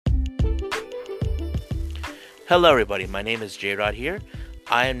Hello, everybody. My name is J Rod here.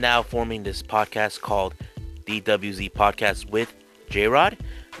 I am now forming this podcast called DWZ Podcast with J Rod,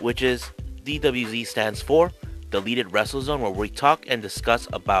 which is DWZ stands for Deleted Wrestle Zone, where we talk and discuss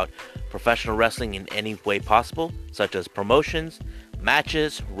about professional wrestling in any way possible, such as promotions,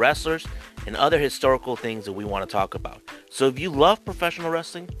 matches, wrestlers, and other historical things that we want to talk about. So if you love professional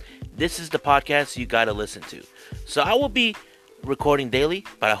wrestling, this is the podcast you got to listen to. So I will be recording daily,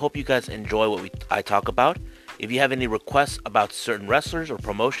 but I hope you guys enjoy what I talk about. If you have any requests about certain wrestlers or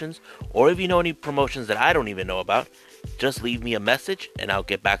promotions, or if you know any promotions that I don't even know about, just leave me a message and I'll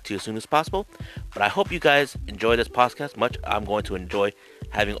get back to you as soon as possible. But I hope you guys enjoy this podcast much. I'm going to enjoy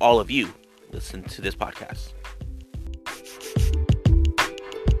having all of you listen to this podcast.